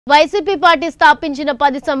YCP party స్థాపించిన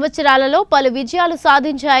 10 సంవత్సరాలలో పలు విజయాలు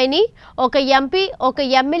సాధించాయని ఒక ఎంపీ ఒక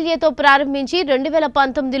ఎమ్మెల్యేతో ప్రారంభించి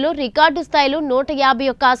 2019లో రికార్డు స్థాయిలో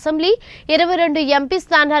 151 అసెంబ్లీ 22 ఎంపీ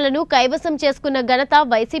స్థానాలను కైవసం చేసుకున్న ఘనత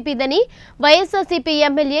వైసీపీదని వైఎస్ఆర్సీపీ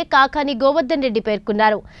ఎమ్మెల్యే కాకాని గోవర్ధన్ రెడ్డి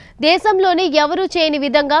పేర్కొన్నారు. దేశంలోనే ఎవరూ చేయని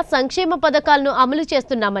విధంగా సంక్షేమ పథకాలను అమలు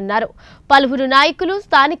చేస్తున్నామన్నారు. పలువురు నాయకులు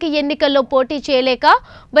స్థానిక ఎన్నికల్లో పోటీ చేయలేక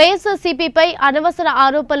వైఎస్ఆర్సీపీపై అనవసర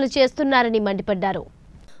ఆరోపణలు చేస్తున్నారని మండిపడ్డారు.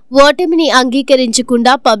 ఓటమిని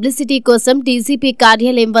అంగీకరించకుండా పబ్లిసిటీ కోసం డీజీపీ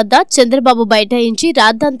కార్యాలయం వద్ద చంద్రబాబు బైఠాయించి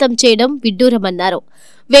రాద్ధాంతం చేయడం విడ్డూరమన్నారు.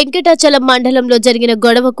 వెంకటాచలం మండలంలో జరిగిన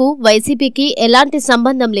గొడవకు వైసీపీకి ఎలాంటి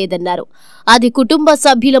సంబంధం లేదన్నారు. అది కుటుంబ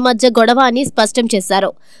సభ్యుల మధ్య గొడవ అని స్పష్టం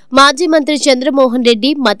చేశారు. మాజీ మంత్రి చంద్రమోహన్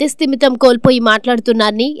రెడ్డి మతిస్థిమితం కోల్పోయి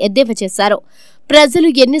మాట్లాడుతున్నారని ఎద్దేవా చేశారు. ప్రజలు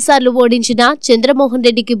ఎన్నిసార్లు ఓడించినా చంద్రమోహన్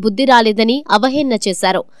రెడ్డికి బుద్ధి రాలేదని అవహేళన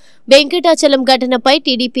చేశారు. వెంకటాచలం ఘటనపై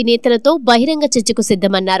టీడీపీ నేతలతో బహిరంగ చర్చకు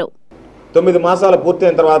సిద్ధమన్నారు. 9 మాసాలు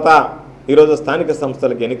పూర్తయిన తర్వాత ఈరోజు స్థానిక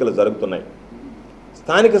సంస్థలకు ఎన్నికలు జరుగుతున్నాయి.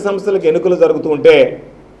 స్థానిక సంస్థలకు ఎన్నికలు జరుగుతూ ఉంటే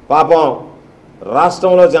పాపం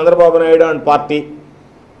రాష్ట్రంలో చంద్రబాబు నాయుడు అండ్ పార్టీ,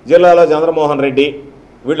 జిల్లాలో చంద్రమోహన్ రెడ్డి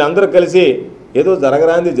వీళ్ళందరూ కలిసి ఏదో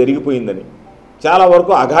జరగరాంది జరిగిపోయిందని, చాలా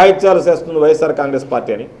వరకు అఘాయిత్యాలు చేస్తుంది వైఎస్ఆర్ కాంగ్రెస్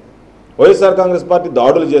పార్టీ అని, వైఎస్ఆర్ కాంగ్రెస్ పార్టీ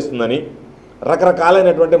దాడులు చేస్తుందని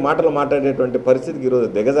రకరకాలైనటువంటి మాటలు మాట్లాడేటువంటి పరిస్థితికి ఈరోజు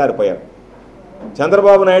దిగజారిపోయారు.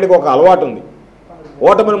 చంద్రబాబు నాయుడుకి ఒక అలవాటు ఉంది.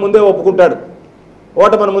 ఓటమిని ముందే ఒప్పుకుంటాడు,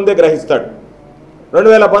 ఓటమిని ముందే గ్రహిస్తాడు.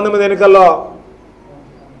 2019 ఎన్నికల్లో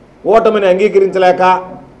ఓటమిని అంగీకరించలేక,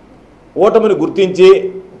 ఓటమిని గుర్తించి,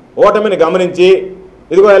 ఓటమిని గమనించి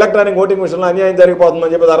ఇదిగో ఎలక్ట్రానిక్ ఓటింగ్ మిషన్లో అన్యాయం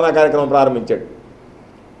జరిగిపోతుందని చెప్పి ధర్నా కార్యక్రమం ప్రారంభించాడు.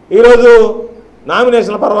 ఈరోజు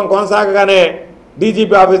నామినేషన్ల పర్వం కొనసాగగానే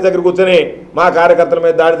డీజీపీ ఆఫీస్ దగ్గర కూర్చొని మా కార్యకర్తల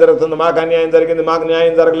మీద దాడి జరుగుతుంది, మాకు అన్యాయం జరిగింది, మాకు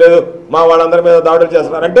న్యాయం జరగలేదు, మా వాళ్ళందరి మీద దాడులు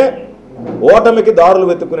చేస్తున్నారంటే ఓటమికి దారులు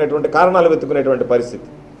వెతుక్కునేటువంటి కారణాలు వెతుక్కునేటువంటి పరిస్థితి.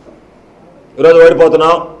 ఈరోజు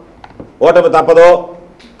ఓడిపోతున్నాం, ఓటమి తప్పదు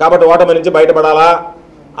కాబట్టి ఓటమి నుంచి బయటపడాలా,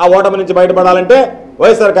 ఆ ఓటమి నుంచి బయటపడాలంటే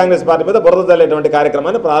వైఎస్ఆర్ కాంగ్రెస్ పార్టీ మీద బురద చల్లేటువంటి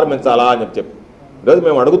కార్యక్రమాన్ని ప్రారంభించాలా అని చెప్పి ఈరోజు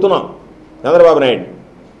మేము అడుగుతున్నాం చంద్రబాబు నాయుడు.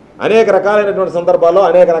 అనేక రకాలైనటువంటి సందర్భాల్లో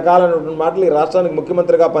అనేక రకాలైనటువంటి మాటలు ఈ రాష్ట్రానికి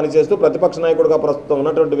ముఖ్యమంత్రిగా పనిచేస్తూ ప్రతిపక్ష నాయకుడిగా ప్రస్తుతం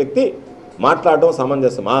ఉన్నటువంటి వ్యక్తి మాట్లాడడం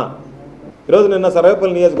సమంజసమా? ఈరోజు నిన్న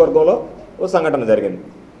సర్వేపల్లి నియోజకవర్గంలో ఓ సంఘటన జరిగింది.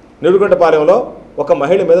 నిడుగుంటపాలెంలో ఒక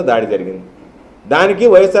మహిళ మీద దాడి జరిగింది. దానికి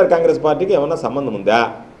వైఎస్ఆర్ కాంగ్రెస్ పార్టీకి ఏమన్నా సంబంధం ఉందా?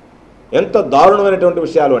 ఎంత దారుణమైనటువంటి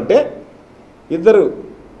విషయాలు అంటే, ఇద్దరు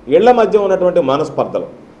ఇళ్ల మధ్య ఉన్నటువంటి మనస్పర్ధలు,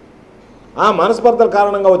 ఆ మనస్పర్ధల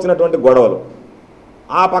కారణంగా వచ్చినటువంటి గొడవలు,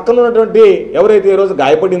 ఆ పక్కన ఉన్నటువంటి ఎవరైతే ఈరోజు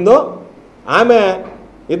గాయపడిందో ఆమె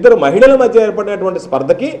ఇద్దరు మహిళల మధ్య ఏర్పడినటువంటి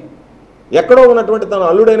స్పర్ధకి ఎక్కడో ఉన్నటువంటి తన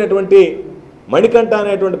అల్లుడైనటువంటి మణికంఠ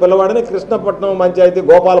అనేటువంటి పిల్లవాడిని కృష్ణపట్నం పంచాయతీ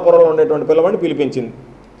గోపాలపురంలో ఉండేటువంటి పిల్లవాడిని పిలిపించింది.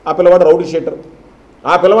 ఆ పిల్లవాడు రౌడీ షీటర్.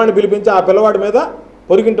 ఆ పిల్లవాడిని పిలిపించి ఆ పిల్లవాడి మీద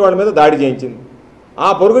పొరుగింటి వాళ్ళ మీద దాడి చేయించింది.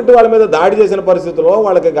 ఆ పొరుగింటి వాళ్ళ మీద దాడి చేసిన పరిస్థితుల్లో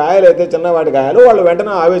వాళ్ళకి గాయాలైతే చిన్నవాడి గాయాలు, వాళ్ళు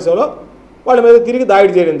వెంటనే ఆవేశంలో వాళ్ళ మీద తిరిగి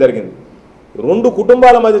దాడి చేయడం జరిగింది. 2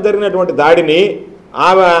 కుటుంబాల మధ్య జరిగినటువంటి దాడిని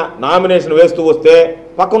ఆమె నామినేషన్ వేస్తూ వస్తే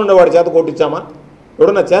పక్కనుండే వాడి చేత కొట్టించామా?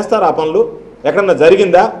 ఎవడన్నా చేస్తారా ఆ పనులు? ఎక్కడన్నా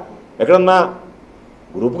జరిగిందా? ఎక్కడన్నా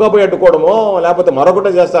గ్రూప్గా పోయి అడ్డుకోవడమో లేకపోతే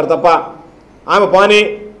మరొకటే చేస్తారు తప్ప ఆమె పాని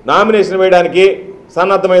నామినేషన్ వేయడానికి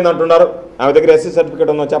సన్నద్ధమైంది అంటున్నారు. ఆమె దగ్గర ఎస్సీ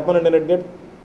సర్టిఫికేట్ ఉందో చెప్పనండి.